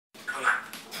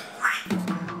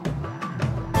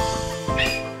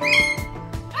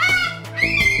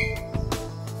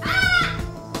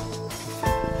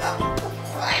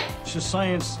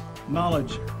science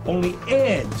knowledge only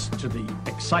adds to the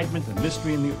excitement, the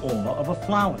mystery, and the awe of a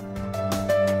flower.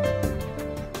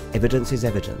 Evidence is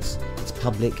evidence. It's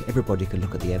public, everybody can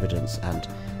look at the evidence and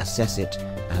assess it,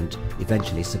 and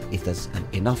eventually, if there's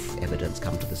enough evidence,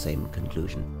 come to the same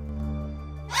conclusion.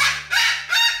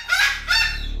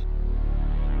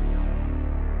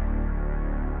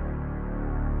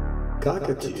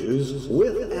 Cockatoos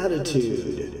with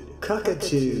attitude.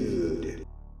 Cockatude.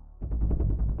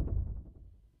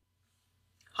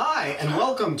 Hi, and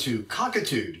welcome to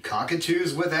Cockatude,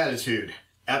 Cockatoos with Attitude,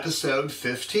 Episode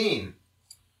 15.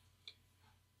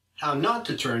 How not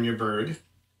to turn your bird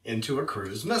into a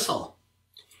cruise missile.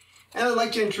 And I'd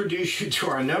like to introduce you to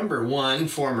our number one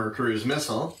former cruise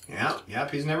missile. Yep,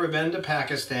 he's never been to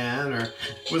Pakistan or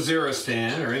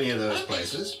Waziristan or any of those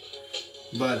places.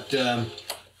 But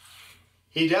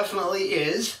he definitely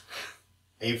is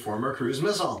a former cruise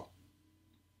missile.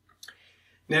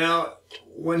 Now,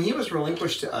 when he was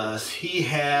relinquished to us, he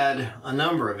had a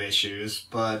number of issues,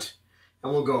 and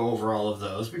we'll go over all of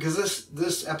those because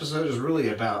this episode is really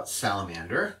about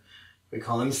Salamander. We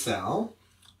call him Sal,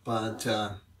 but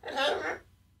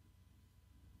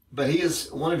he is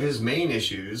one of his main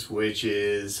issues, which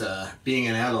is being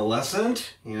an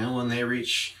adolescent. You know, when they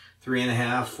reach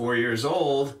 3.5, 4 years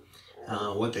old,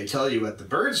 what they tell you at the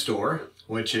bird store,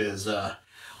 which is,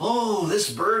 oh,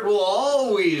 this bird will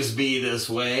always be this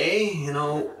way, you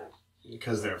know,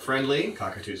 because they're friendly.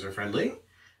 Cockatoos are friendly.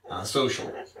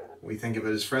 Social. We think of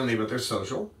it as friendly, but they're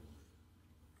social.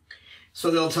 So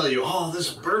they'll tell you, oh,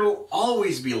 this bird will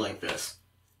always be like this.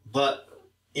 But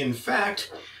in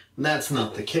fact, that's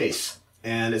not the case.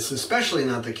 And it's especially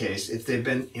not the case if they've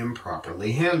been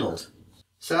improperly handled.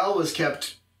 Sal was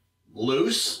kept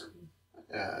loose.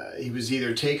 He was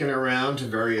either taken around to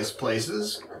various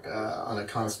places on a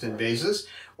constant basis,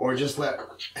 or just let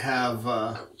have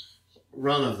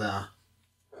run of the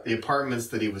apartments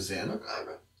that he was in.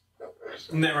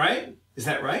 Isn't that right? Is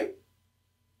that right?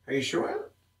 Are you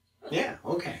sure? Yeah,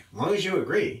 okay. As long as you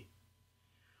agree.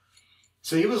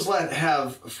 So he was let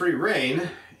have free rein,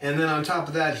 and then on top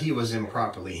of that, he was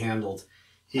improperly handled.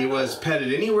 He was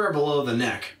petted anywhere below the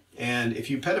neck. And if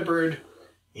you pet a bird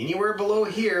anywhere below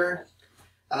here,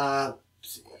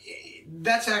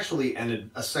 that's actually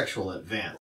a sexual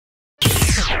advance.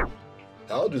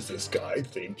 How does this guy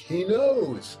think he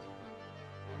knows?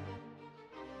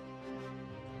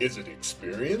 Is it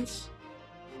experience?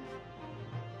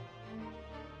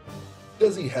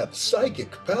 Does he have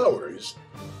psychic powers?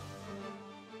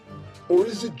 Or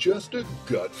is it just a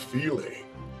gut feeling?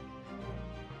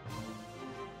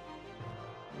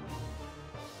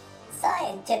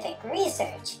 Scientific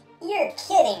research? You're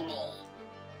kidding me.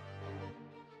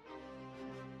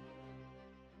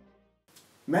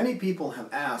 Many people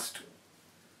have asked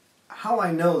how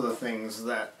I know the things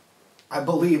that I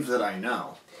believe that I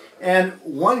know. And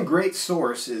one great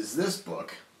source is this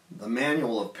book, The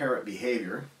Manual of Parrot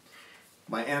Behavior,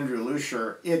 by Andrew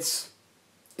Lucier. It's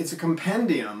a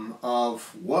compendium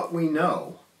of what we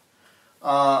know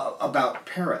about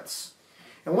parrots.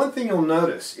 And one thing you'll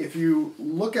notice, if you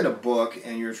look at a book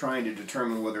and you're trying to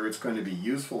determine whether it's going to be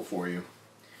useful for you,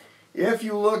 if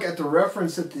you look at the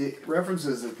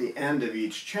references at the end of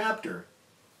each chapter,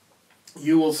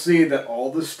 you will see that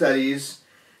all the studies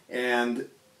and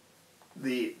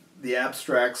the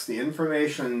abstracts, the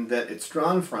information that it's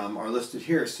drawn from are listed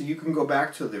here. So you can go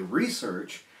back to the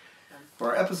research. For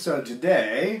our episode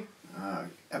today,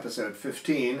 episode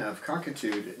 15 of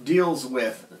Cockatude, deals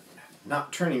with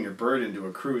not turning your bird into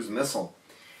a cruise missile.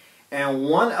 And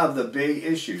one of the big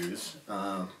issues,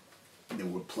 the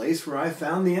place where I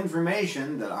found the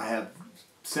information that I have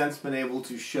since been able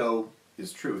to show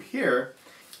is true here,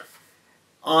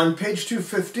 on page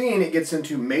 215 it gets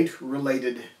into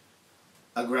mate-related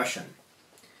aggression.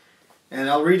 And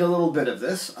I'll read a little bit of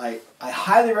this. I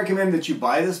highly recommend that you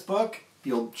buy this book.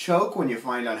 You'll choke when you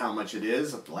find out how much it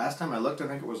is. The last time I looked, I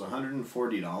think it was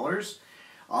 $140.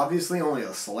 Obviously, only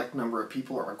a select number of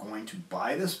people are going to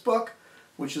buy this book,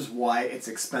 which is why it's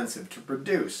expensive to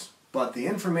produce. But the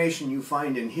information you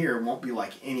find in here won't be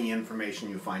like any information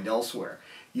you find elsewhere.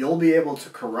 You'll be able to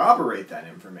corroborate that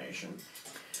information.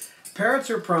 Parrots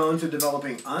are prone to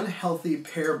developing unhealthy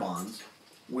pair bonds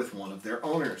with one of their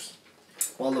owners.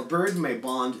 While a bird may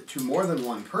bond to more than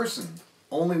one person,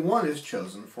 only one is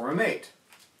chosen for a mate.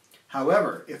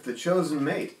 However, if the chosen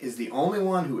mate is the only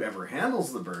one who ever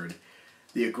handles the bird,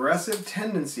 the aggressive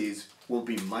tendencies will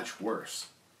be much worse.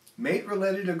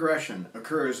 Mate-related aggression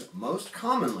occurs most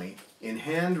commonly in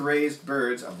hand-raised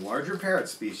birds of larger parrot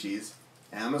species.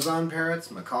 Amazon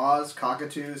parrots, macaws,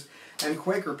 cockatoos, and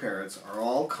Quaker parrots are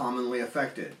all commonly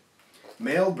affected.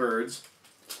 male birds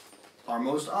are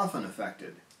most often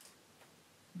affected.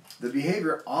 The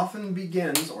behavior often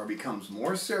begins or becomes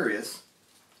more serious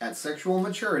at sexual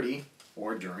maturity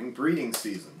or during breeding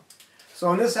season.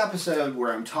 So in this episode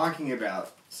where I'm talking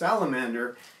about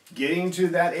Salamander getting to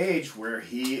that age where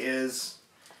he is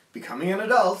becoming an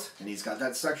adult and he's got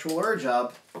that sexual urge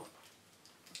up,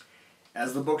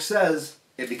 as the book says,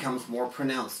 it becomes more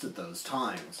pronounced at those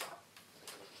times.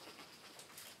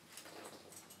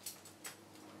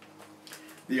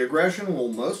 The aggression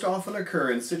will most often occur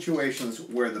in situations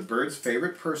where the bird's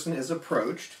favorite person is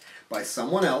approached by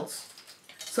someone else,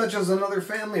 such as another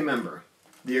family member.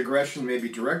 The aggression may be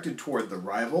directed toward the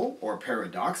rival or,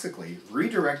 paradoxically,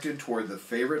 redirected toward the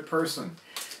favorite person.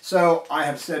 So I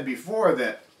have said before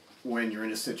that when you're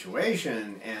in a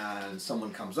situation and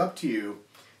someone comes up to you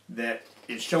that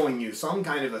is showing you some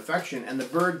kind of affection and the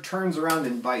bird turns around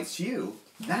and bites you,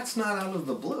 that's not out of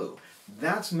the blue.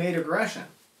 That's mate aggression.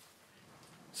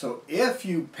 So if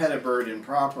you pet a bird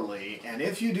improperly, and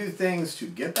if you do things to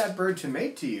get that bird to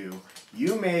mate to you,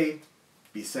 you may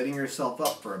be setting yourself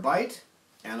up for a bite,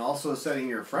 and also setting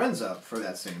your friends up for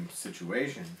that same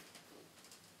situation.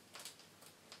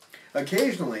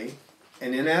 Occasionally,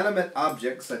 an inanimate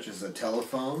object such as a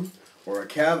telephone or a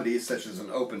cavity such as an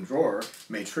open drawer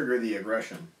may trigger the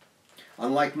aggression.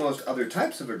 Unlike most other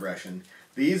types of aggression,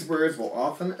 these birds will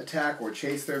often attack or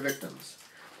chase their victims.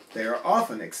 They are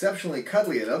often exceptionally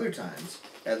cuddly at other times,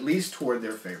 at least toward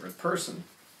their favorite person.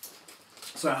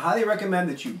 So I highly recommend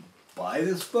that you buy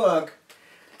this book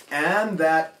and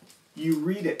that you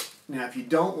read it. Now, if you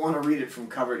don't want to read it from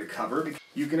cover to cover,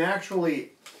 you can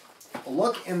actually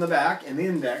look in the back in the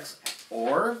index,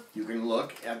 or you can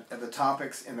look at the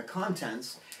topics in the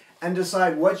contents and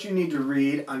decide what you need to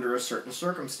read under a certain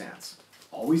circumstance.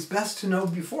 Always best to know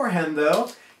beforehand,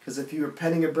 though, because if you're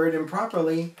petting a bird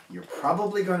improperly, you're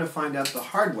probably going to find out the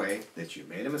hard way that you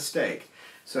made a mistake.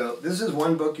 So this is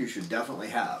one book you should definitely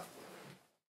have.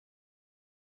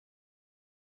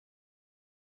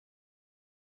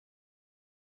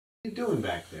 What are you doing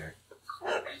back there?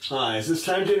 Hi, is this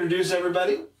time to introduce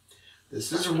everybody?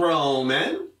 This is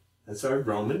Roman. That's our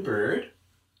Roman bird.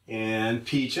 And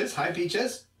Peaches. Hi,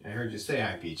 Peaches. I heard you say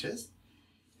hi, Peaches.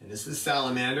 And this is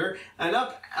Salamander. And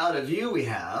up out of view we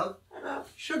have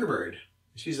Sugarbird.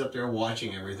 She's up there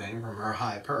watching everything from her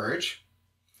high perch.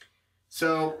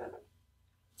 So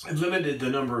I've limited the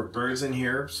number of birds in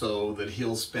here so that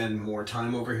he'll spend more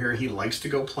time over here. He likes to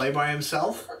go play by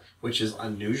himself, which is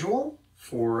unusual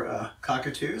for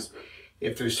cockatoos.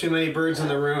 If there's too many birds in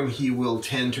the room, he will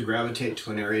tend to gravitate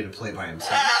to an area to play by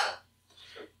himself.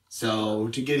 So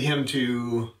to get him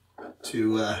to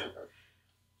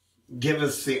give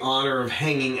us the honor of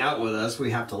hanging out with us, we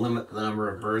have to limit the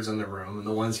number of birds in the room and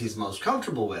the ones he's most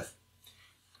comfortable with.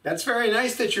 That's very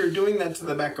nice that you're doing that to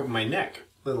the back of my neck,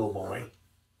 little boy.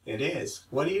 It is.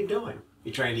 What are you doing?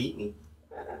 You trying to eat me?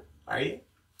 Are you?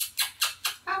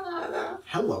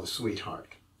 Hello, sweetheart.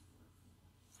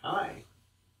 Hi.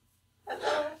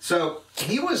 So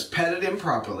he was petted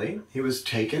improperly. He was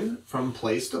taken from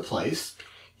place to place.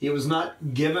 He was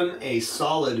not given a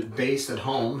solid base at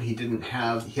home. He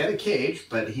had a cage,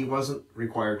 but he wasn't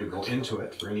required to go into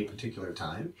it for any particular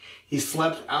time. He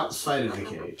slept outside of the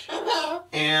cage.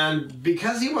 And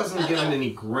because he wasn't given any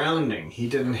grounding, he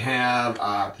didn't have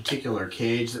a particular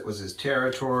cage that was his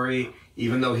territory.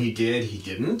 Even though he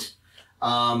didn't.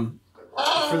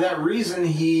 For that reason,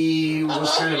 he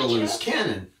was kind of a loose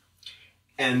cannon.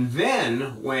 And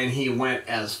then, when he went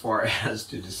as far as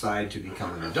to decide to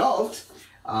become an adult,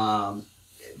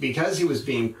 because he was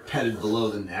being petted below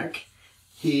the neck,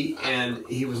 he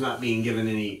was not being given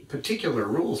any particular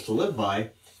rules to live by,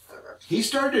 he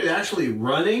started actually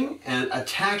running and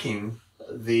attacking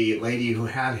the lady who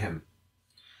had him.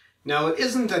 Now, it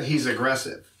isn't that he's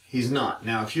aggressive. He's not.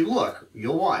 Now, if you look,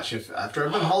 you'll watch. After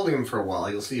I've been holding him for a while,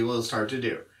 you'll see what he'll start to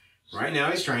do. Right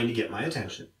now, he's trying to get my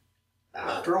attention.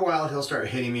 After a while, he'll start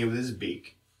hitting me with his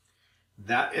beak.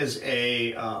 That is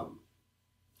a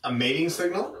mating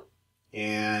signal,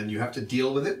 and you have to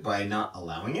deal with it by not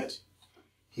allowing it.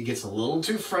 He gets a little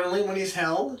too friendly when he's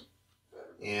held,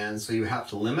 and so you have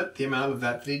to limit the amount of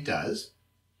that he does.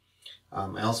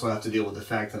 I also have to deal with the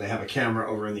fact that I have a camera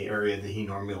over in the area that he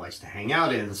normally likes to hang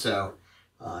out in, so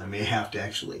I may have to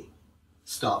actually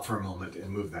stop for a moment and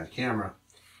move that camera.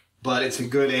 But it's a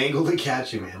good angle to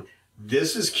catch him in.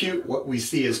 This is cute. What we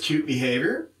see is cute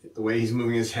behavior. The way he's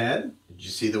moving his head. Did you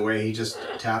see the way he just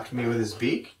tapped me with his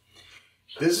beak?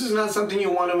 This is not something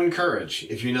you want to encourage.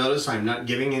 If you notice, I'm not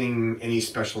giving any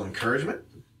special encouragement.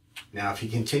 Now, if he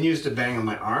continues to bang on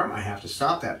my arm, I have to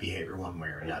stop that behavior one way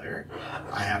or another.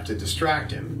 I have to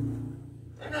distract him.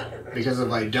 Because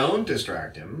if I don't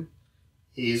distract him,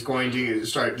 he's going to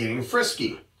start getting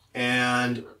frisky.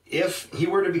 And if he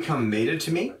were to become mated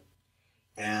to me,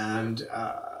 and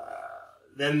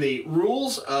then the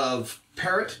rules of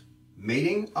parrot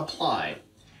mating apply.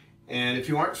 And if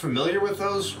you aren't familiar with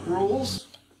those rules,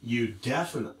 you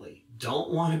definitely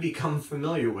don't want to become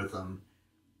familiar with them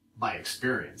by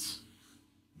experience.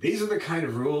 These are the kind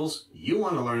of rules you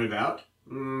want to learn about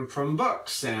from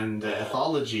books and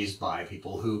ethologies by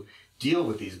people who deal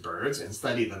with these birds and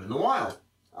study them in the wild.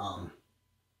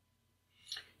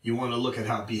 You want to look at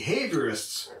how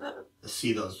behaviorists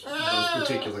see those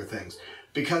particular things.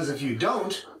 Because if you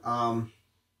don't,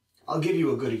 I'll give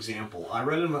you a good example. I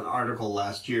read in an article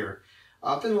last year,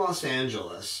 up in Los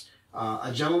Angeles,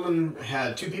 a gentleman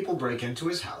had two people break into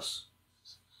his house.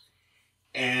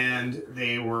 And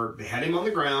they had him on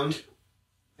the ground,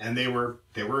 and they were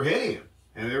hitting him.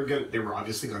 And they were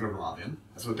obviously going to rob him.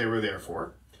 That's what they were there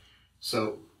for.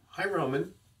 So, hi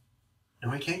Roman. No,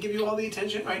 I can't give you all the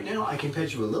attention right now. I can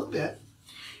pet you a little bit.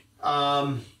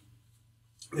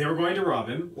 They were going to rob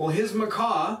him. Well, his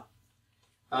macaw,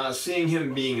 seeing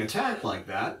him being attacked like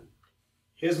that,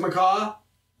 his macaw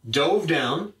dove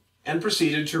down and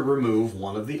proceeded to remove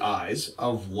one of the eyes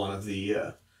of one of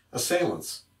the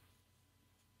assailants.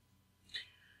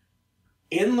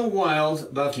 In the wild,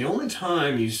 about the only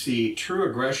time you see true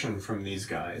aggression from these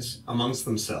guys amongst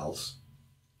themselves,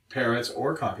 parrots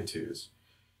or cockatoos,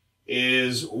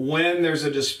 is when there's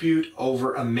a dispute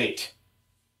over a mate.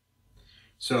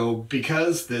 So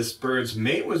because this bird's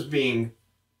mate was being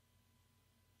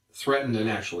threatened and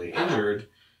actually injured,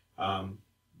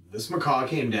 this macaw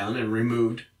came down and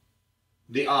removed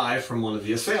the eye from one of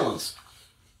the assailants.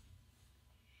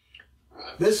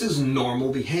 This is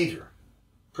normal behavior,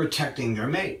 protecting their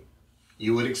mate.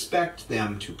 You would expect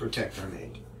them to protect their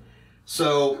mate.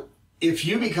 So if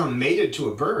you become mated to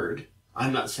a bird,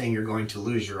 I'm not saying you're going to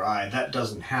lose your eye. That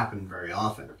doesn't happen very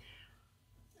often.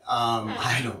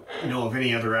 I don't know of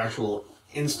any other actual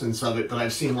instance of it, but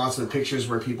I've seen lots of pictures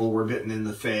where people were bitten in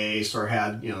the face or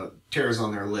had, tears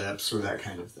on their lips or that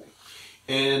kind of thing.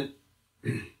 And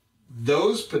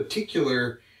those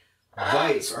particular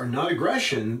bites are not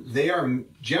aggression. They are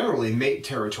generally mate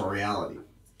territoriality.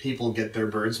 People get their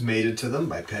birds mated to them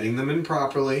by petting them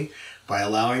improperly, by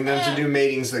allowing them to do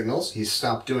mating signals. He's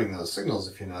stopped doing those signals,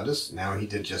 if you notice. Now he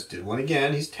just did one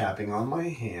again. He's tapping on my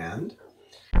hand.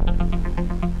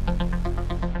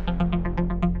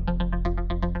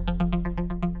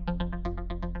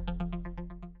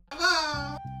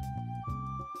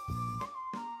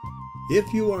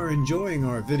 If you are enjoying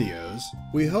our videos,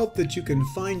 we hope that you can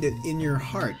find it in your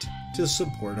heart to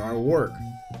support our work.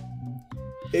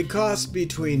 It costs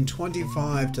between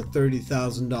 $25,000 to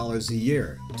 $30,000 a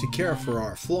year to care for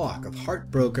our flock of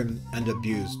heartbroken and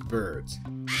abused birds.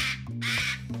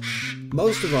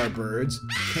 Most of our birds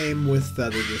came with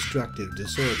feather destructive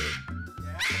disorder.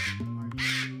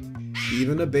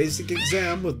 Even a basic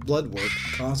exam with blood work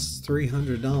costs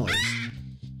 $300.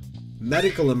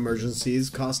 Medical emergencies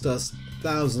cost us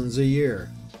thousands a year.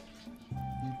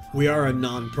 We are a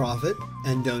non-profit,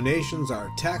 and donations are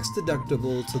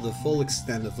tax-deductible to the full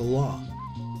extent of the law.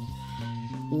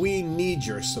 We need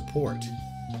your support.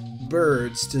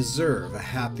 Birds deserve a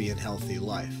happy and healthy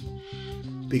life.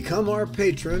 Become our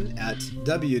patron at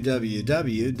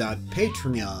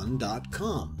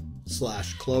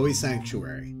www.patreon.com/Chloe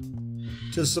Sanctuary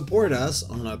to support us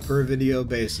on a per-video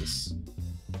basis,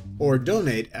 or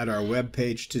donate at our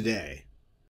webpage today.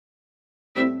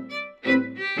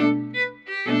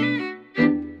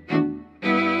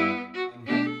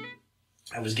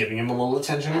 I was giving him a little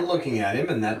attention and looking at him,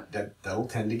 and that'll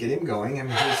tend to get him going. I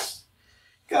mean, he's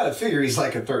got to figure he's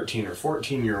like a 13 or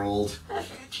 14-year-old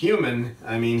human.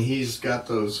 I mean, he's got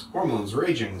those hormones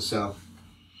raging, so...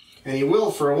 And he will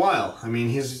for a while. I mean,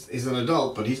 he's an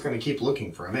adult, but he's going to keep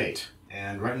looking for a mate.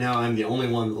 And right now, I'm the only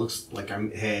one that looks like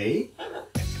I'm... Hey?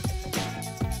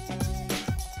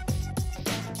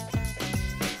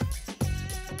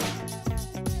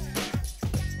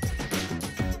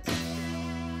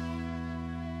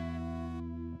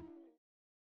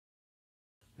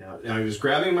 Now he was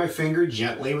grabbing my finger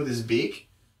gently with his beak.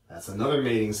 That's another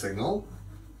mating signal.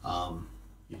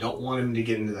 You don't want him to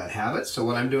get into that habit. So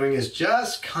what I'm doing is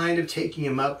just kind of taking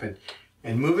him up and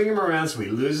moving him around so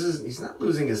he's not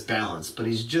losing his balance, but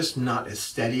he's just not as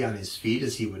steady on his feet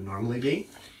as he would normally be.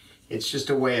 It's just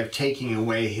a way of taking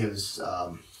away his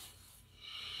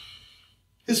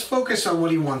focus on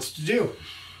what he wants to do.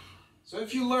 So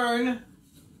if you learn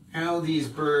how these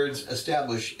birds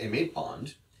establish a mate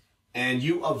bond, and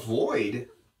you avoid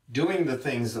doing the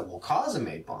things that will cause a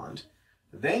mate bond,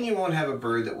 then you won't have a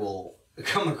bird that will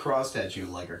come across at you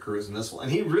like a cruise missile.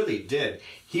 And he really did.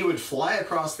 He would fly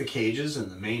across the cages in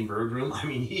the main bird room. I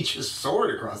mean, he just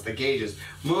soared across the cages,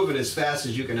 moving as fast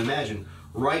as you can imagine,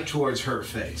 right towards her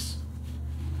face.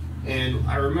 And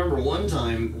I remember one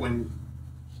time when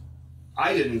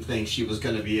I didn't think she was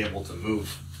going to be able to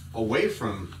move away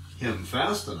from him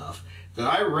fast enough that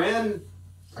I ran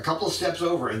a couple of steps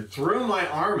over and threw my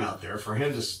arm out there for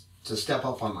him to step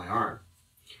up on my arm,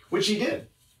 which he did.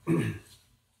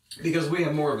 Because we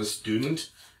have more of a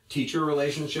student-teacher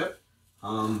relationship.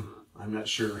 I'm not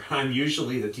sure. I'm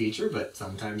usually the teacher, but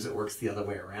sometimes it works the other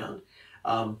way around.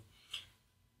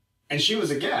 And she was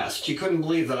aghast. She couldn't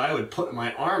believe that I would put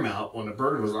my arm out when a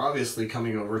bird was obviously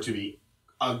coming over to be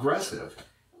aggressive.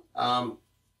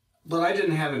 But I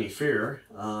didn't have any fear.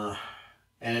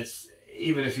 And it's,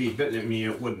 even if he'd bitten at me,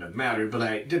 it wouldn't have mattered, but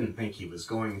I didn't think he was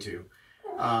going to.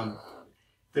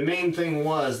 The main thing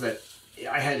was that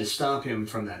I had to stop him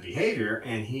from that behavior,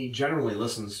 and he generally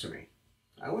listens to me.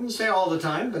 I wouldn't say all the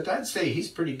time, but I'd say he's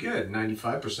pretty good.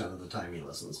 95% of the time he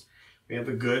listens. We have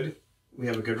a good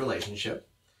relationship.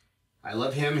 I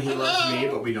love him, he loves me,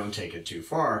 but we don't take it too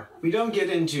far. We don't get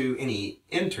into any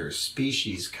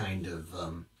interspecies kind of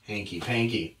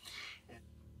hanky-panky.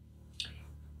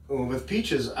 Well, with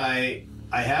Peaches, I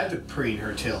had to preen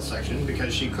her tail section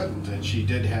because she couldn't, and she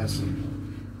did have some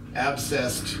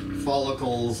abscessed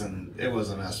follicles, and it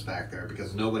was a mess back there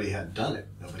because nobody had done it.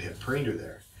 Nobody had preened her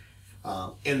there.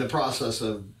 In the process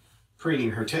of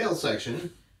preening her tail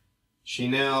section, she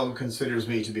now considers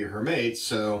me to be her mate,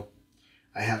 so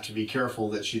I have to be careful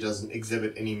that she doesn't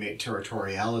exhibit any mate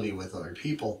territoriality with other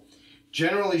people.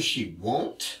 Generally, she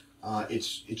won't.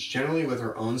 It's generally with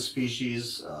her own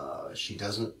species. She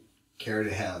doesn't care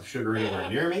to have Sugar anywhere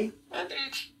near me.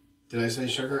 Did I say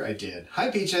Sugar? I did.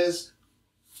 Hi, Peaches.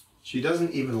 She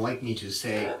doesn't even like me to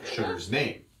say Sugar's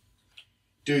name.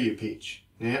 Do you, Peach?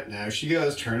 Yep, now she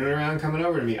goes, turning around, coming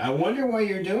over to me. I wonder why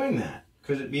you're doing that.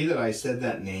 Could it be that I said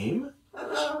that name?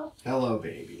 Hello,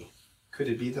 baby. Could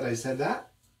it be that I said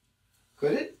that?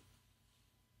 Could it?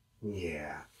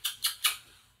 Yeah.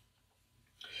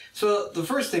 So the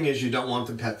first thing is you don't want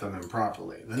to pet them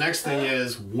improperly. The next thing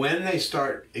is when they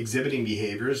start exhibiting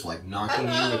behaviors like knocking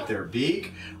you with their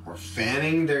beak or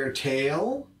fanning their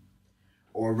tail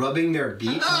or rubbing their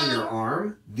beak on your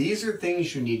arm, these are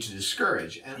things you need to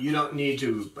discourage. And you don't need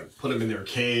to put them in their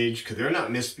cage because they're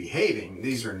not misbehaving.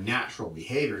 These are natural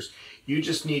behaviors. You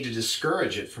just need to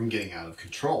discourage it from getting out of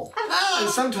control. And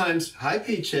sometimes, hi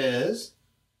Peaches.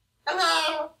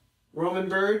 Hello. Roman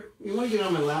bird, you want to get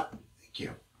on my lap? Thank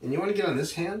you. And you want to get on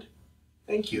this hand?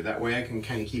 Thank you. That way I can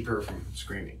kind of keep her from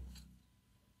screaming.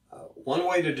 One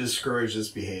way to discourage this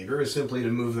behavior is simply to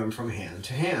move them from hand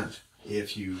to hand.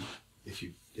 If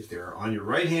they're on your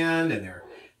right hand and they're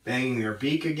banging their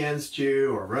beak against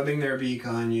you or rubbing their beak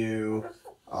on you,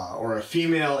 or a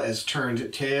female is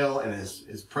turned tail and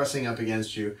is pressing up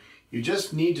against you, you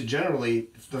just need to generally,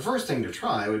 the first thing to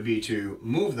try would be to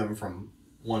move them from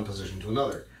one position to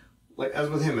another. Like as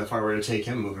with him, if I were to take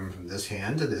him, move him from this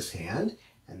hand to this hand,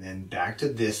 and then back to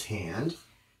this hand,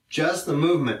 just the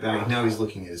movement back. Now he's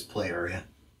looking at his play area.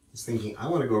 He's thinking, I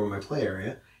want to go over my play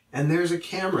area, and there's a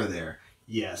camera there.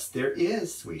 Yes, there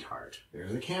is, sweetheart.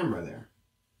 There's a camera there.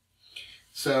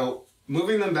 So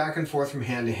moving them back and forth from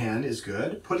hand to hand is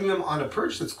good. Putting them on a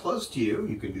perch that's close to you,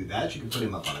 you can do that. You can put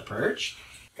him up on a perch.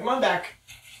 Come on back.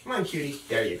 Come on, cutie.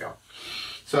 There you go.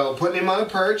 So putting him on a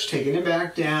perch, taking him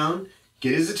back down,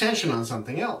 get his attention on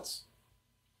something else.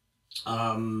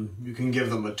 You can give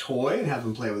them a toy and have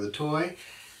them play with a toy,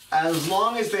 as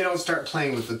long as they don't start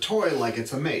playing with the toy like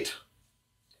it's a mate.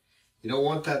 You don't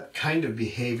want that kind of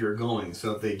behavior going.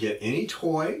 So if they get any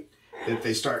toy that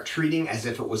they start treating as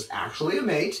if it was actually a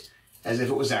mate, as if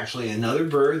it was actually another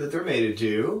bird that they're mated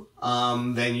to,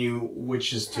 then you,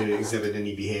 which is to exhibit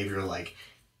any behavior like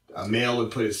a male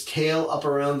would put his tail up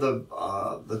around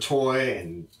the toy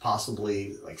and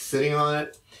possibly like sitting on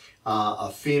it.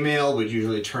 A female would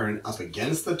usually turn up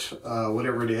against the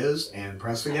whatever it is and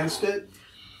press against it.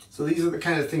 So these are the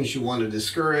kind of things you want to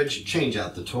discourage. Change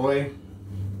out the toy.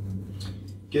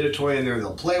 Get a toy in there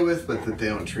they'll play with, but that they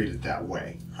don't treat it that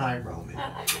way. Hi, Roman.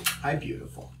 Hi,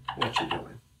 beautiful. What you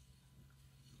doing?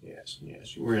 Yes,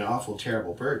 yes. You were an awful,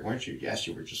 terrible bird, weren't you? Yes,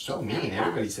 you were just so mean.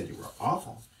 Everybody said you were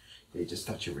awful. They just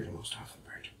thought you were the most awful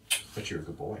bird. But you're a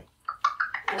good boy.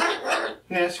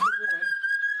 Yes, you're a good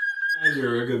boy. And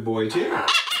you're a good boy, too.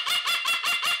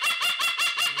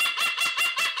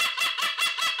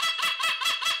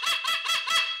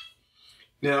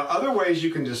 Now, other ways you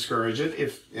can discourage it,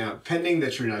 if pending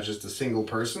that you're not just a single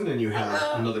person and you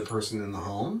have another person in the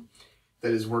home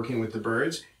that is working with the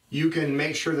birds, You can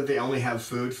make sure that they only have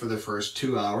food for the first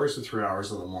 2 hours to 3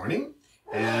 hours of the morning,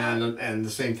 and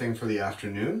the same thing for the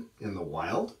afternoon. In the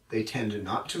wild, they tend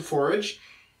not to forage,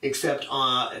 except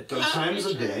at those times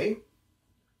of day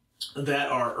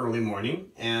that are early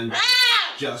morning and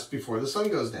just before the sun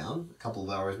goes down, a couple of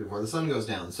hours before the sun goes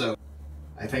down. So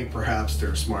I think perhaps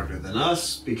they're smarter than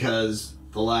us, because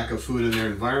the lack of food in their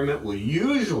environment will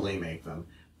usually make them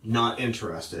not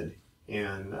interested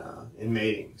in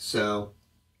mating. So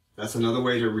that's another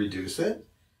way to reduce it.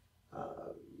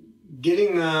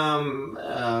 Getting them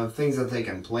things that they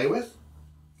can play with.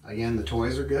 Again, the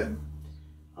toys are good.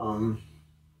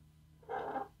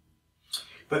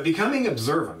 But becoming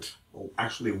observant,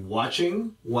 actually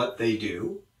watching what they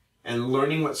do and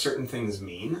learning what certain things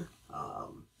mean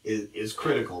is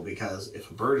critical, because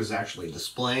if a bird is actually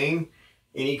displaying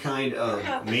any kind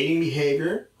of mating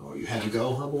behavior... Oh, you had to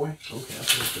go, huh, boy? Okay, I'll put it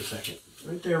for a second.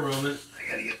 Right there, Roman.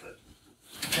 I gotta get the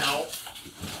towel.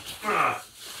 Ah.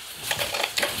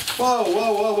 Whoa,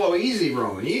 whoa, whoa, whoa. Easy,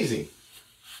 Roman, easy.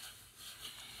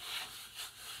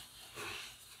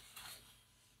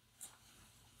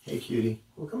 Hey, cutie.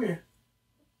 Well, come here.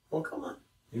 Well, come on.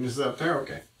 You miss it up there?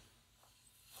 Okay.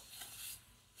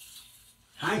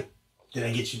 Hi. Did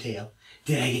I get your tail?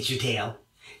 Did I get your tail?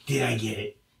 Did I get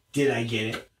it? Did I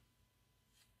get it?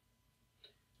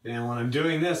 And when I'm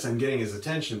doing this, I'm getting his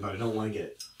attention, but I don't want to get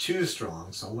it too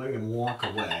strong, so I'm letting him walk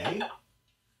away.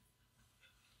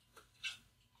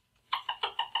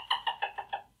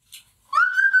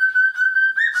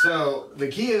 So the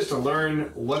key is to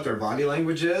learn what their body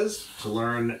language is, to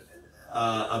learn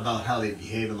about how they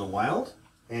behave in the wild,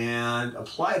 and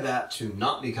apply that to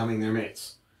not becoming their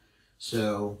mates.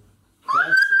 So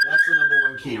that's the number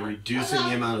one key, reducing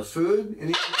the amount of food in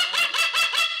the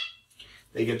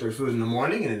They get their food in the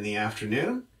morning and in the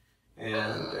afternoon,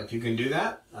 and if you can do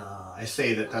that, I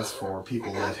say that that's for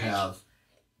people that have,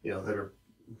 that are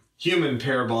human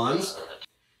pair bonds.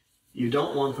 You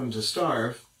don't want them to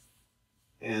starve,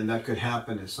 and that could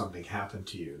happen if something happened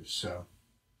to you. So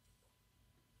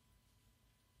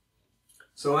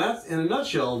that's, in a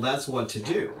nutshell, that's what to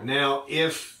do. Now,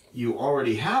 if you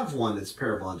already have one that's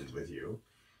pair bonded with you,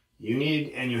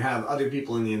 and you have other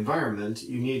people in the environment,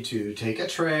 you need to take a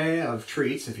tray of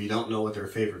treats, if you don't know what their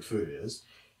favorite food is,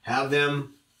 have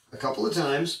them a couple of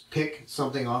times pick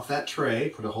something off that tray,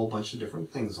 put a whole bunch of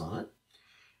different things on it,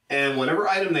 and whatever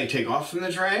item they take off from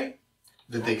the tray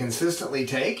that they consistently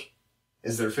take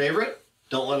is their favorite,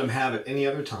 don't let them have it any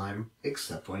other time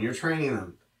except when you're training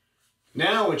them.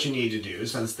 Now what you need to do,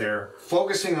 since they're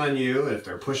focusing on you, if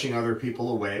they're pushing other people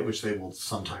away, which they will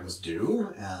sometimes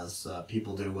do, as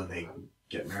people do when they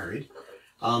get married,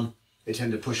 they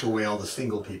tend to push away all the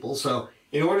single people. So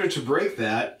in order to break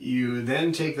that, you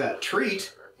then take that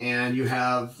treat and you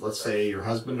have, let's say, your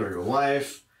husband or your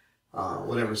wife,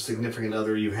 whatever significant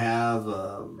other you have,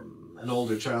 an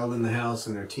older child in the house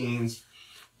in their teens,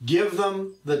 give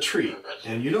them the treat.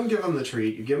 And you don't give them the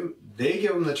treat, they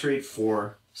give them the treat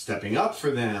for stepping up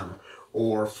for them,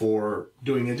 or for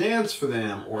doing a dance for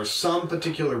them, or some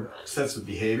particular sets of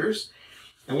behaviors.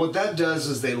 And what that does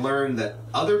is they learn that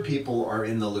other people are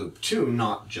in the loop too,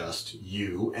 not just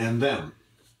you and them.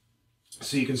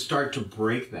 So you can start to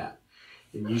break that.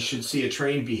 And you should see a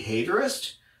trained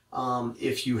behaviorist.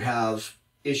 If you have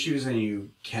issues and you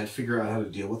can't figure out how to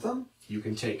deal with them, you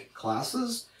can take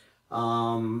classes. You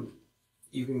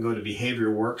can go to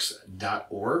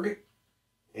behaviorworks.org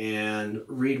and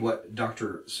read what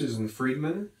Dr. Susan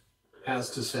Friedman has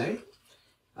to say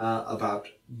about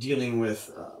dealing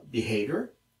with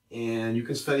behavior. And you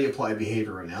can study applied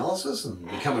behavior analysis and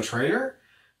become a trainer.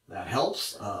 That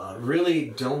helps.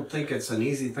 Really don't think it's an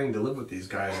easy thing to live with these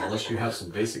guys unless you have some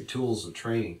basic tools of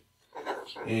training.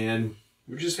 And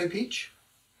would you say Peach?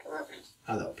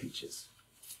 Hello, Peaches.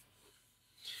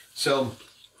 So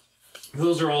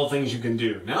those are all things you can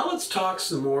do. Now let's talk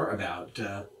some more about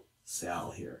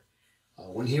Sal here.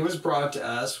 When he was brought to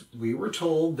us, we were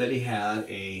told that he had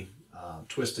a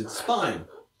twisted spine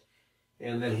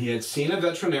and that he had seen a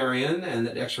veterinarian and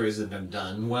that x-rays had been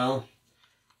done. Well,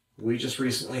 we just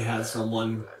recently had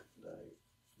someone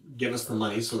give us the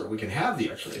money so that we can have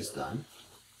the x-rays done.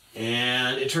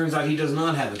 And it turns out he does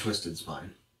not have a twisted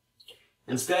spine.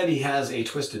 Instead, he has a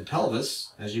twisted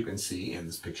pelvis, as you can see in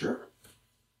this picture.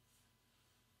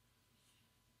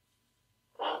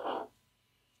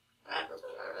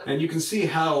 And you can see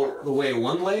how the way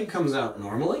one leg comes out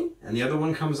normally and the other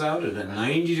one comes out at a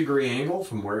 90-degree angle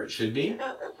from where it should be.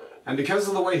 And because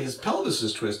of the way his pelvis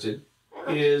is twisted,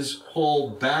 his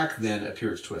whole back then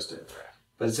appears twisted.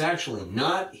 But it's actually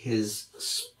not his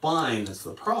spine that's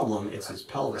the problem, it's his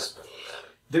pelvis.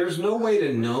 There's no way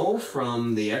to know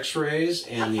from the x-rays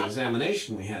and the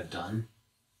examination we had done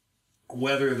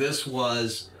whether this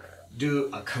was due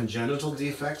a congenital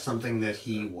defect, something that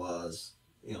he was,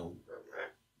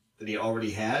 that he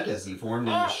already had as he formed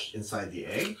inside the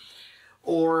egg,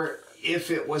 or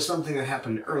if it was something that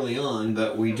happened early on,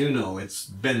 but we do know it's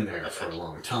been there for a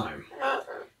long time.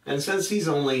 And since he's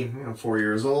only 4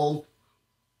 years old,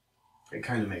 it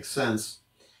kind of makes sense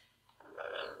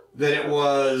that it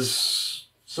was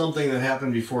something that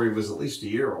happened before he was at least a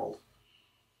year old.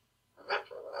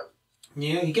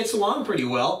 Yeah, he gets along pretty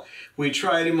well. We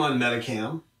tried him on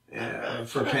Medicam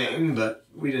for pain, but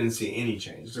we didn't see any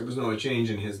change. There was no change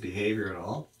in his behavior at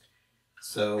all.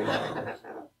 So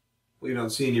we don't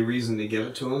see any reason to give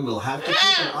it to him. We'll have to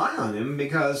keep an eye on him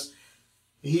because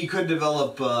he could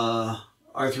develop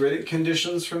arthritic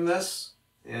conditions from this.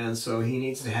 And so he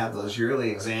needs to have those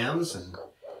yearly exams,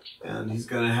 and he's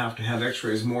going to have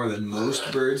x-rays more than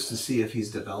most birds to see if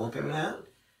he's developing that.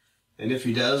 And if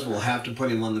he does, we'll have to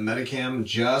put him on the Medicam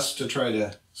just to try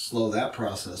to slow that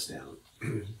process down.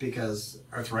 Because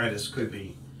arthritis could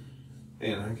be,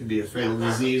 it could be a fatal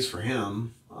disease for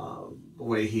him, the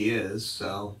way he is.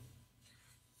 So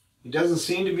he doesn't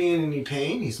seem to be in any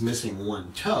pain. He's missing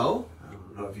one toe. I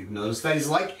don't know if you've noticed that.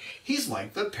 He's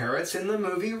like the parrots in the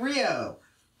movie Rio.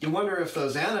 You wonder if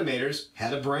those animators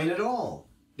had a brain at all.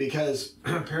 Because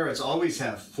parrots always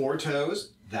have 4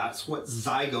 toes. That's what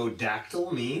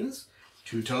zygodactyl means.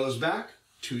 2 toes back,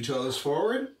 2 toes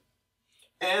forward.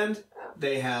 And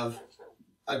they have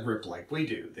a grip like we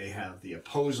do. They have the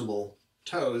opposable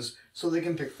toes so they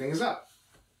can pick things up.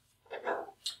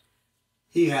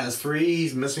 He has 3,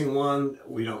 he's missing 1.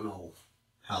 We don't know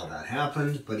how that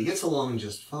happened, but he gets along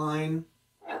just fine.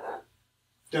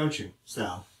 Don't you,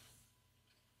 Sal?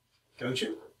 Don't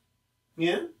you?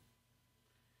 Yeah?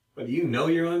 But do you know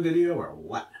you're on video or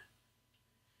what?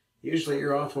 Usually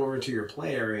you're off over to your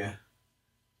play area.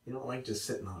 You don't like just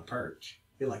sitting on a perch.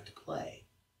 You like to play.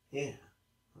 Yeah,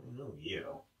 I know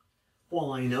you.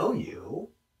 Well, I know you.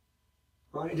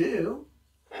 I do.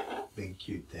 Big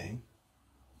cute thing.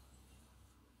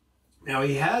 Now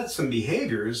he had some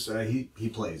behaviors. He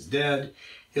plays dead.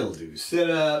 He'll do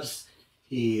sit-ups.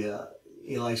 He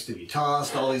likes to be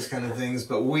tossed, all these kind of things.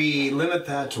 But we limit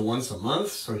that to once a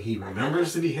month so he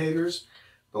remembers the behaviors.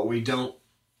 But we don't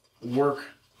work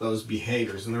those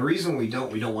behaviors. And the reason we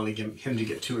don't want to get him to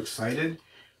get too excited,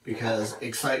 because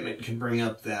excitement can bring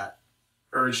up that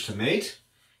urge to mate.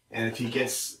 And if he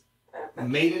gets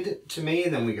mated to me,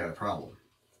 then we got a problem.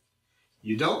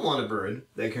 You don't want a bird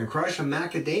that can crush a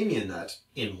macadamia nut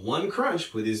in one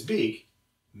crunch with his beak,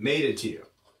 mated to you.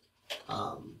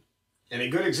 And a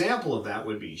good example of that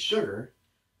would be Sugar.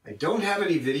 I don't have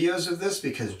any videos of this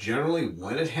because generally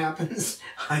when it happens,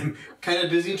 I'm kind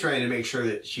of busy trying to make sure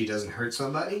that she doesn't hurt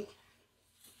somebody.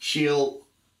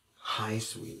 Hi,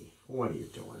 sweetie. What are you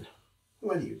doing?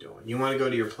 What are you doing? You want to go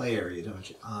to your play area, don't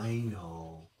you? I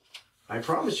know. I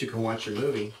promise you can watch your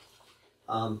movie.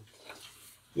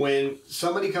 When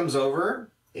somebody comes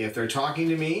over, if they're talking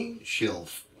to me, she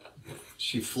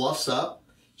fluffs up.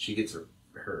 She gets her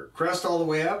crest all the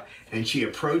way up, and she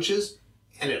approaches,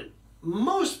 and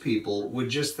most people would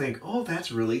just think, oh,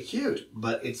 that's really cute.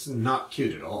 But it's not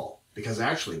cute at all, because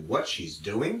actually what she's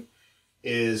doing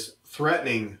is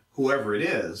threatening whoever it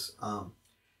is.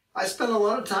 I spent a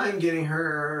lot of time getting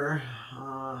her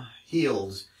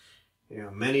healed.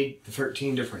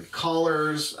 13 different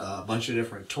collars, a bunch of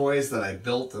different toys that I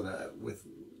built that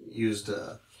used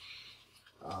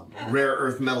rare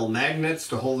earth metal magnets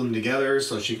to hold them together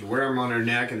so she could wear them on her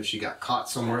neck, and if she got caught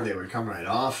somewhere, they would come right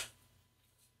off.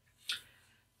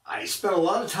 I spent a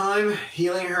lot of time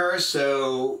healing her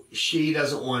so she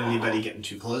doesn't want anybody getting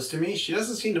too close to me. She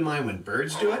doesn't seem to mind when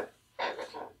birds do it,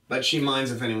 but she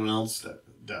minds if anyone else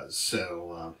does.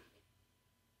 So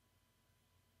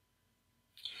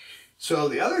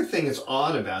the other thing that's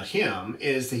odd about him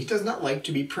is that he does not like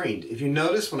to be preened. If you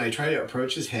notice, when I try to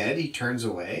approach his head, he turns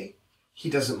away. He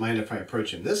doesn't mind if I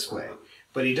approach him this way,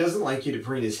 but he doesn't like you to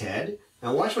preen his head.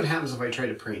 Now watch what happens if I try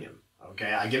to preen him.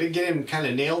 Okay, I gotta get him kind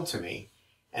of nailed to me.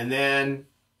 And then,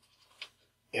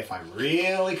 if I'm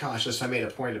really cautious, I made a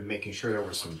point of making sure there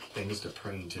were some things to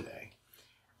preen today.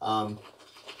 I've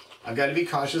got to be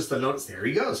cautious. There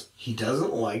he goes. He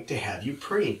doesn't like to have you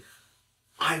preen.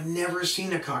 I've never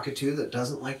seen a cockatoo that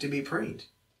doesn't like to be preened.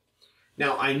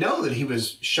 Now, I know that he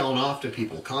was shown off to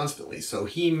people constantly, so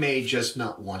he may just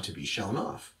not want to be shown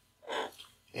off.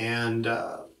 And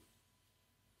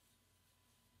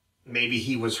maybe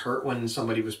he was hurt when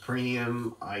somebody was preening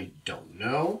him. I don't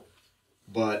know.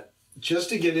 But just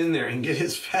to get in there and get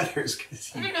his feathers because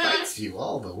he bites you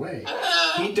all the way.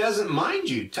 He doesn't mind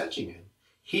you touching him.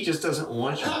 He just doesn't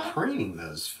want you preening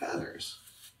those feathers.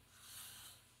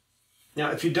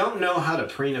 Now, if you don't know how to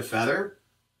preen a feather,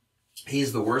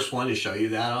 he's the worst one to show you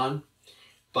that on.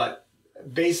 But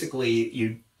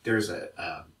basically, there's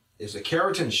a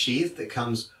keratin sheath that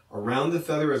comes around the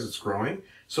feather as it's growing,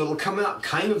 so it'll come out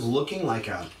kind of looking like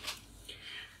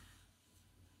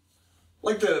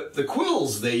the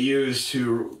quills they used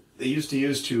to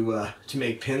use to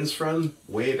make pins from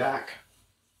way back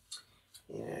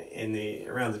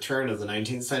around the turn of the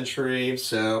 19th century.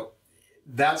 So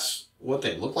that's what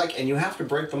they look like, and you have to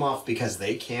break them off because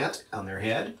they can't on their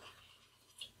head.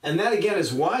 And that again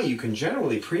is why you can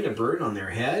generally preen a bird on their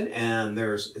head, and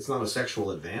it's not a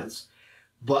sexual advance.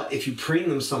 But if you preen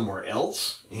them somewhere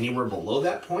else, anywhere below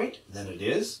that point, then it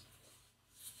is.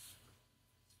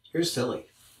 Here's silly.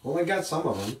 Well, I got some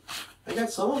of them. I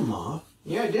got some of them off.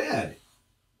 Yeah, I did.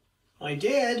 I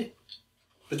did.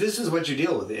 But this is what you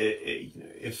deal with.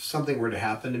 If something were to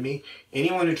happen to me,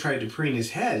 anyone who tried to preen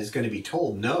his head is going to be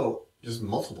told no just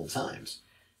multiple times.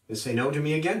 They say no to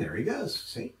me again. There he goes.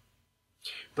 See?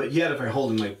 But yet, if I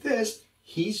hold him like this,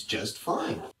 he's just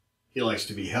fine. He likes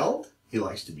to be held. He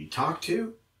likes to be talked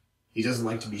to. He doesn't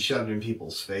like to be shoved in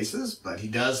people's faces, but he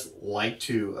does like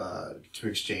to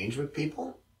exchange with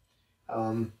people.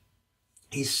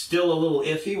 He's still a little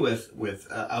iffy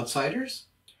with outsiders.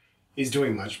 He's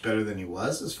doing much better than he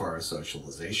was as far as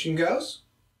socialization goes.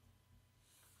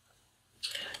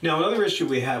 Now, another issue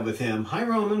we have with him. Hi,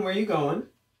 Roman. Where you going?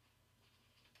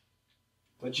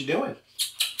 What you doing?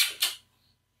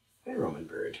 Hey, Roman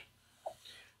bird.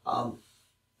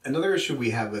 Another issue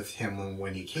we had with him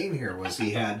when he came here was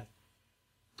he had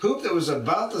poop that was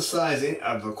about the size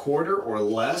of a quarter or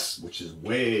less, which is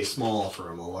way small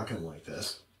for a Moluccan like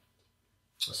this.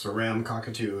 A Saram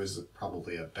cockatoo is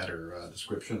probably a better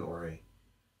description, or a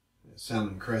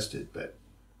salmon crested, but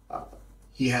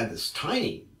he had this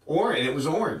tiny orange, and it was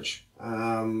orange.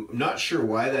 I'm not sure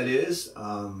why that is.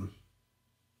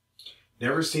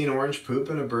 Never seen orange poop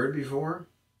in a bird before,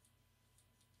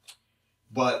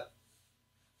 but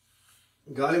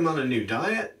got him on a new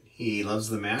diet. He loves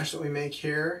the mash that we make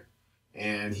here,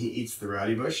 and he eats the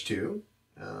rowdy bush too.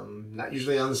 Not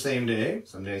usually on the same day.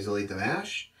 Some days he'll eat the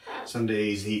mash. Some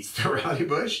days he eats the rowdy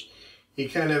bush. He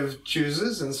kind of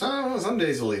chooses, and some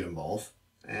days he'll eat them both.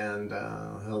 And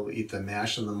he'll eat the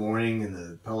mash in the morning and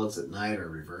the pellets at night, or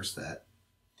reverse that.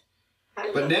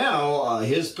 But now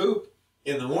his poop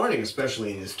in the morning,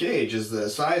 especially in his cage, is the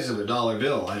size of a dollar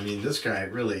bill. I mean, this guy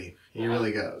really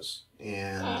goes.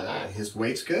 And his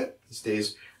weight's good. He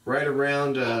stays right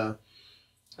around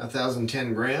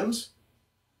 1,010 grams.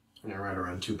 Yeah, right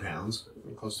around 2 pounds,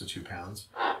 close to 2 pounds.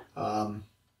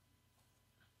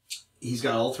 He's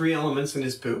got all three elements in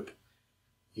his poop.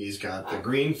 He's got the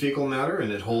green fecal matter,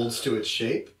 and it holds to its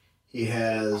shape. He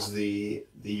has the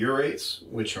urates,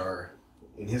 which are,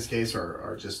 in his case,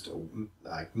 are just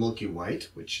like milky white,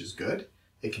 which is good.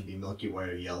 It can be milky white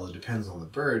or yellow, depends on the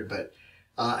bird. But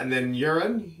and then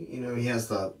urine, he has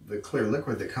the clear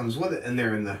liquid that comes with it, and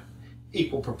they're in the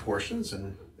equal proportions,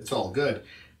 and it's all good.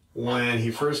 When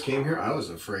he first came here, I was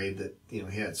afraid that he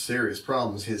had serious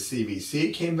problems. His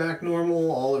CVC came back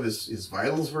normal. All of his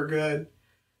vitals were good,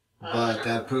 but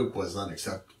that poop was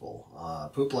unacceptable.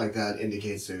 Poop like that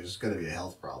indicates there's going to be a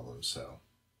health problem. So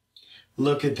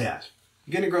look at that.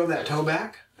 You going to grow that toe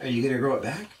back? Are you going to grow it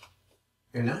back?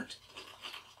 You're not?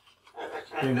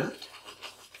 You're not?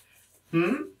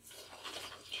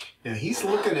 Now he's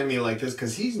looking at me like this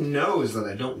because he knows that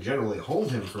I don't generally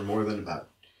hold him for more than about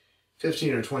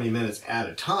 15 or 20 minutes at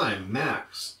a time,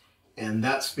 max. And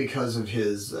that's because of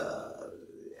his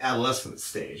adolescent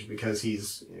stage, because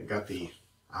he's got the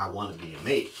I want to be a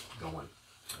mate going.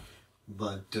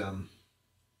 But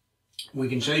we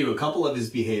can show you a couple of his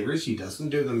behaviors. He doesn't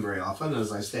do them very often.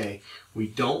 As I say, we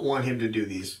don't want him to do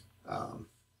these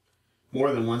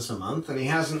more than once a month. And he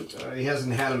hasn't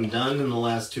had them done in the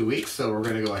last 2 weeks, so we're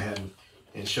going to go ahead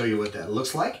and show you what that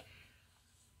looks like.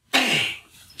 Bang!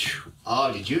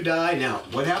 Oh, did you die? Now,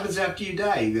 what happens after you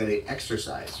die? You gotta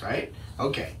exercise, right?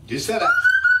 Okay, do setups.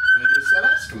 Want to do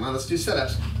setups? Come on, let's do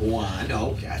setups. 1,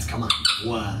 oh, guys, come on.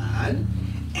 1,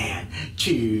 and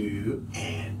 2,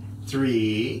 and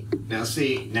 3. Now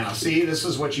see, this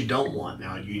is what you don't want.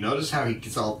 Now, you notice how he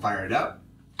gets all fired up?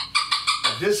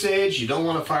 At this age, you don't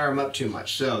want to fire him up too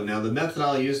much. So, now the method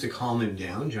I'll use to calm him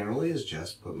down, generally, is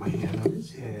just put my hand on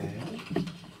his head.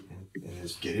 And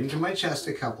just get him to my chest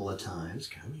a couple of times.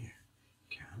 Come here.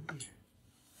 Come here.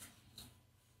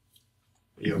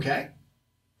 Are you okay?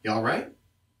 You all right?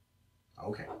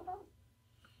 Okay.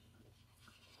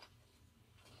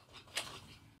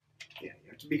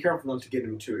 be careful not to get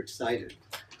him too excited.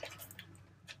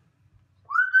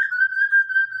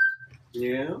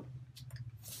 Yeah.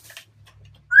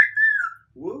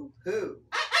 Woo-hoo.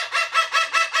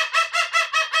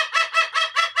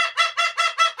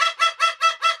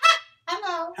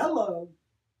 Hello. Hello.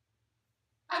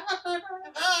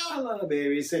 Hello,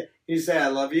 baby. You say I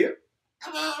love you?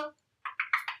 Hello.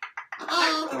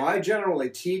 Now, I generally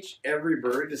teach every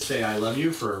bird to say I love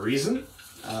you for a reason.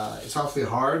 It's awfully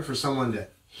hard for someone to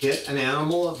hit an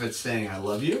animal if it's saying I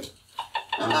love you.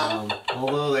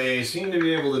 Although they seem to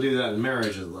be able to do that in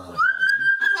marriages a lot of times.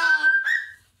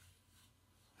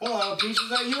 Hello,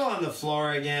 Peaches. Are you on the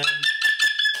floor again?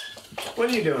 What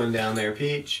are you doing down there,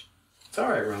 Peach? It's all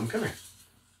right, Rome. Come here.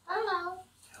 Hello.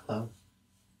 Hello.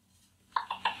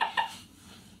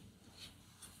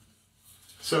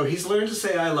 So he's learned to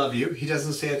say I love you. He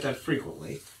doesn't say it that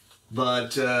frequently.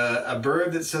 But a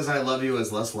bird that says I love you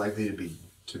is less likely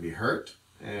to be hurt.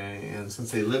 And since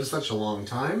they live such a long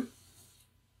time,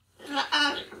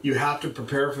 you have to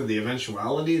prepare for the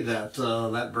eventuality that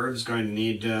that bird is going to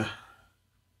need to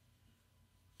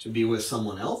be with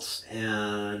someone else.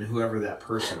 And whoever that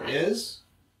person is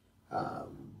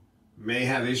may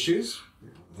have issues.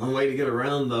 One way to get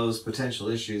around those potential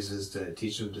issues is to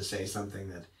teach them to say something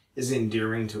that is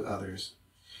endearing to others.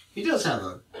 He does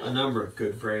have a number of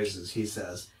good phrases. He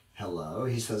says hello.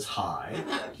 He says hi.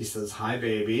 He says hi,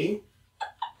 baby.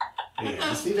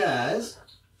 Yes, he does.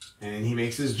 And he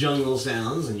makes his jungle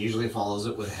sounds and usually follows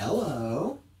it with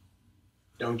hello.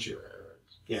 Don't you?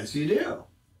 Yes, you do.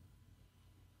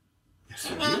 Yes,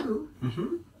 you do.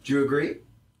 Mm-hmm. Do you agree?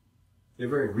 You're a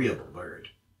very agreeable bird.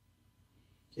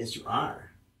 Yes, you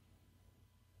are.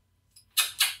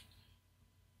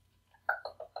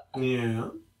 Yeah.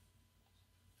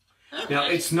 Now,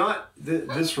 it's not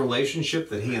this relationship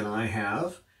that he and I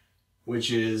have,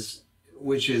 which is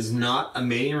not a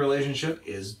mating relationship,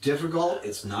 is difficult.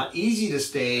 It's not easy to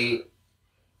stay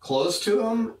close to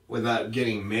him without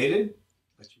getting mated.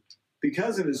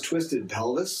 Because of his twisted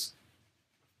pelvis,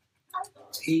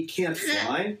 he can't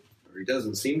fly, or he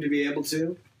doesn't seem to be able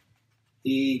to.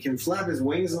 He can flap his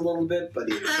wings a little bit, but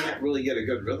he can't really get a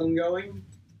good rhythm going.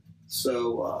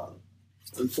 So,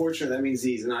 unfortunately, that means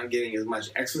he's not getting as much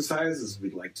exercise as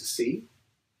we'd like to see.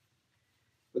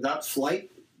 Without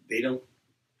flight, they don't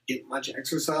get much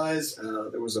exercise.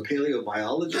 There was a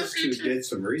paleobiologist who did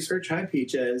some research. Hi,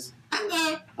 Peaches.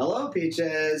 Hello. Hello,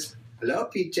 Peaches. Hello,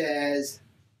 Peaches.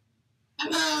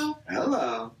 Hello.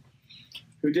 Hello.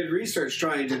 Who did research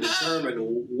trying to determine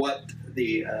what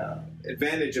the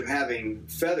advantage of having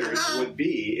feathers would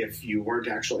be if you weren't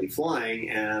actually flying,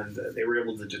 and they were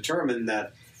able to determine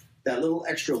that that little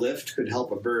extra lift could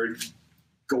help a bird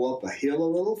go up a hill a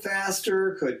little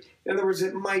faster. In other words,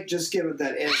 it might just give it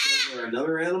that edge over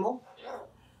another animal.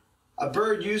 A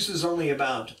bird uses only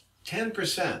about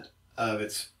 10% of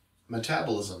its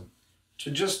metabolism to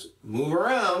just move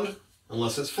around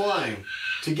unless it's flying.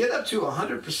 To get up to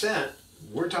 100%,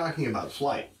 we're talking about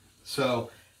flight.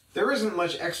 So there isn't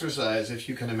much exercise, if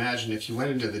you can imagine, if you went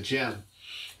into the gym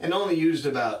and only used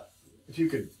about, if you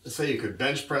could, say you could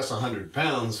bench press 100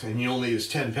 pounds and you only use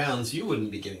 10 pounds, you wouldn't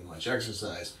be getting much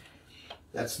exercise.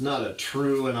 That's not a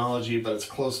true analogy, but it's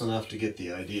close enough to get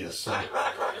the idea. So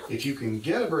if you can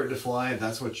get a bird to fly,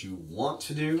 that's what you want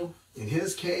to do. In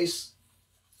his case,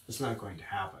 it's not going to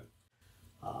happen.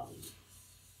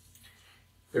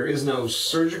 There is no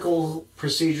surgical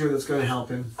procedure that's going to help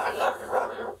him.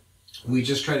 We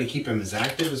just try to keep him as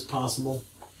active as possible.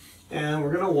 And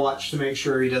we're going to watch to make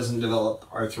sure he doesn't develop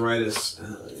arthritis.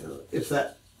 If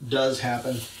that does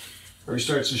happen, or he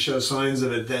starts to show signs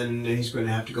of it, then he's going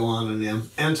to have to go on an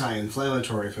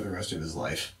anti-inflammatory for the rest of his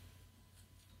life.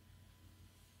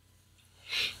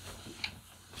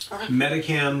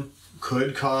 Medicam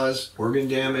could cause organ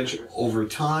damage over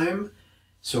time,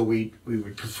 so we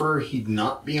would prefer he'd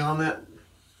not be on that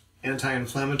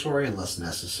anti-inflammatory unless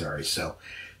necessary. So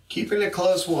keeping a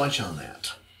close watch on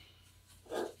that.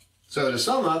 So to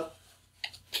sum up,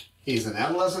 he's an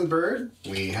adolescent bird.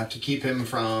 We have to keep him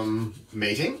from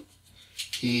mating.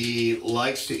 He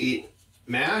likes to eat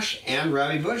mash and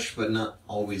rabbie bush, but not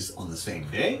always on the same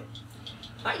day.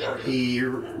 He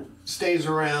stays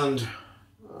around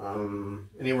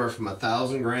anywhere from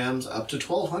 1,000 grams up to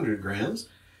 1,200 grams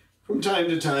from time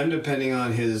to time, depending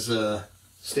on his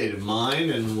state of mind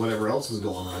and whatever else is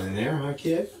going on in there, huh,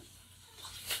 kid?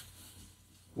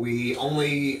 We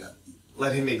only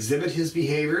let him exhibit his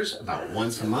behaviors about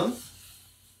once a month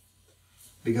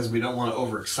because we don't want to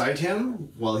overexcite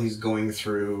him while he's going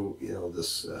through,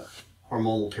 this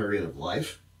hormonal period of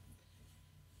life.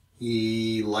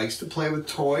 He likes to play with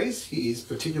toys. He's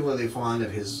particularly fond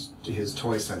of his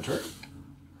toy center.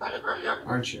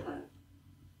 Aren't you?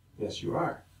 Yes, you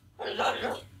are.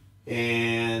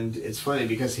 And it's funny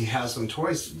because he has some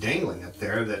toys dangling up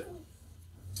there that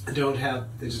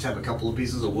they just have a couple of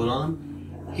pieces of wood on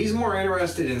them. He's more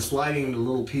interested in sliding the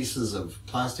little pieces of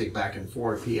plastic back and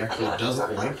forth. He actually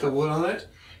doesn't like the wood on it.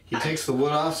 He takes the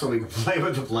wood off so we can play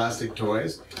with the plastic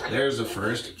toys. There's a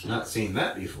first. Not seen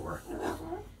that before.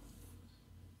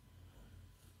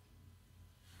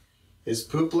 His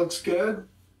poop looks good.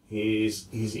 He's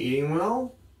eating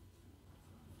well.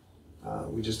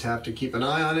 We just have to keep an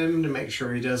eye on him to make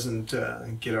sure he doesn't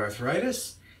get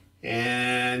arthritis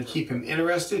and keep him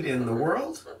interested in the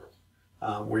world.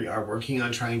 We are working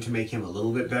on trying to make him a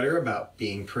little bit better about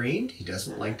being preened. He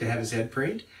doesn't like to have his head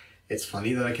preened. It's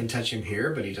funny that I can touch him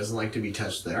here, but he doesn't like to be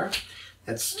touched there.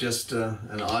 That's just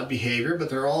an odd behavior,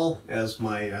 but they're all, as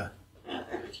my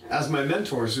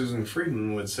mentor Susan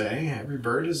Friedman would say, every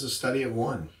bird is a study of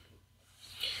one.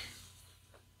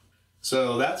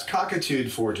 So that's Cockatude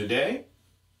for today.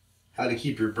 How to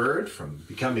keep your bird from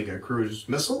becoming a cruise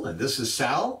missile. And this is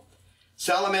Sal.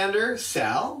 Salamander,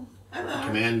 Sal.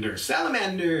 Commander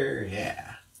Salamander,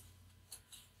 yeah.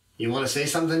 You want to say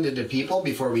something to the people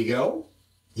before we go?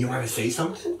 You want to say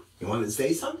something? You want to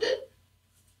say something?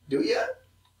 Do ya?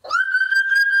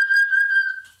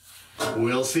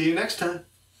 We'll see you next time.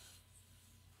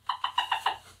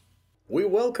 We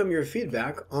welcome your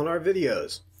feedback on our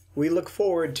videos. We look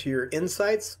forward to your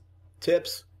insights,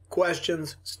 tips,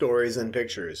 questions, stories, and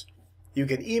pictures. You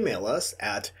can email us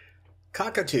at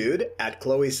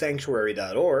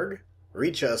cockatude@chloesanctuary.org,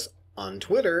 reach us on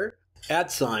Twitter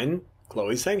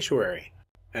 @Chloe Sanctuary,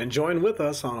 and join with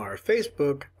us on our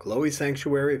Facebook Chloe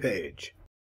Sanctuary page.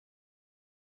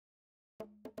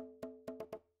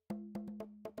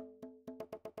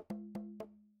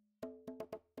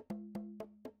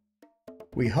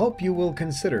 We hope you will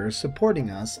consider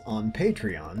supporting us on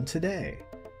Patreon today.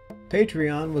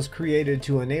 Patreon was created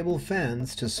to enable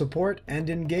fans to support and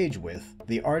engage with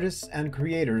the artists and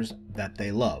creators that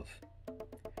they love.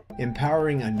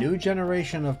 Empowering a new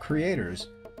generation of creators,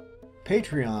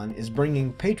 Patreon is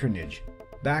bringing patronage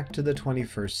back to the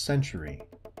 21st century.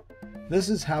 This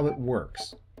is how it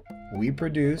works. We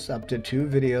produce up to 2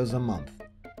 videos a month.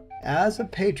 As a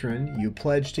patron, you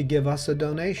pledge to give us a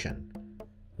donation,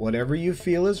 whatever you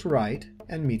feel is right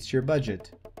and meets your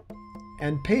budget.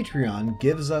 And Patreon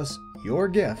gives us your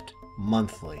gift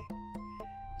monthly.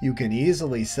 You can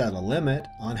easily set a limit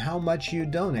on how much you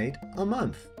donate a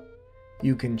month.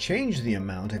 You can change the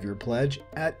amount of your pledge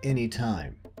at any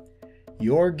time.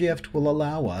 Your gift will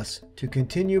allow us to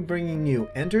continue bringing you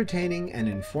entertaining and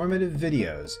informative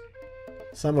videos.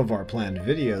 Some of our planned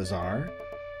videos are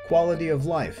Quality of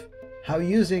Life, how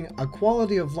using a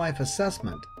quality of life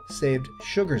assessment saved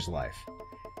Sugar's life,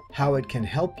 how it can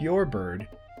help your bird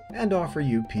and offer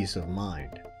you peace of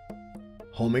mind.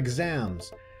 Home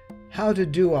exams, how to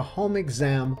do a home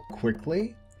exam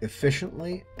quickly,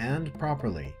 efficiently, and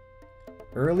properly.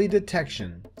 Early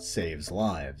detection saves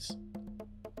lives.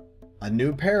 A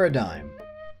new paradigm,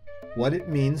 what it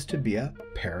means to be a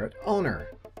parrot owner.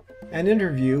 An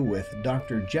interview with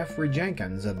Dr. Jeffrey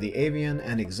Jenkins of the Avian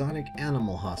and Exotic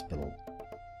Animal Hospital.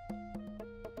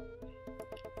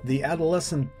 The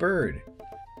adolescent bird,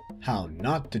 how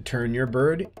not to turn your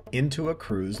bird into a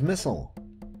cruise missile.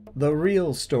 The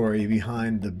real story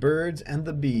behind the birds and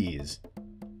the bees.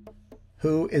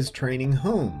 Who is training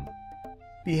whom?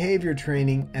 Behavior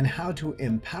training and how to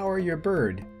empower your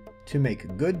bird to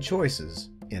make good choices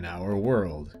in our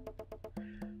world.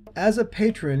 As a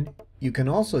patron, you can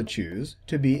also choose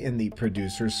to be in the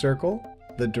producer's circle,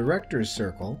 the director's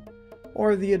circle,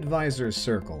 or the advisor's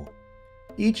circle.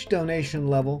 Each donation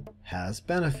level has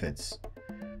benefits.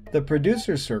 The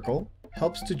producer circle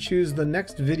helps to choose the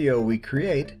next video we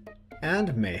create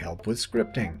and may help with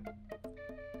scripting.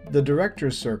 The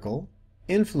director's circle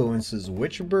influences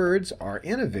which birds are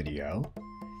in a video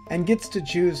and gets to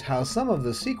choose how some of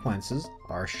the sequences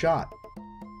are shot.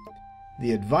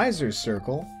 The advisor's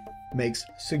circle makes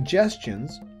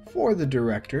suggestions for the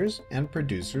directors and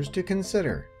producers to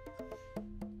consider.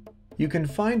 You can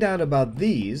find out about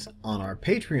these on our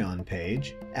Patreon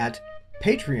page at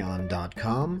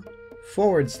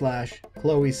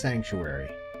patreon.com/Chloe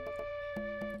Sanctuary.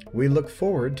 We look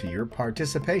forward to your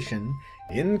participation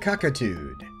in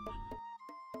Cockatude.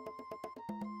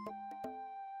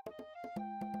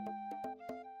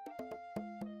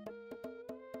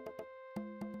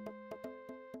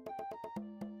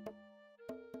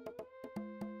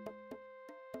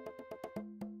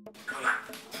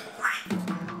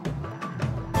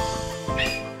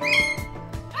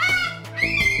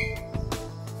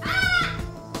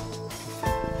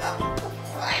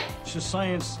 much as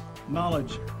science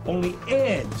knowledge only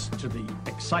adds to the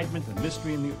excitement, the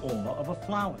mystery, and the awe of a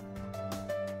flower.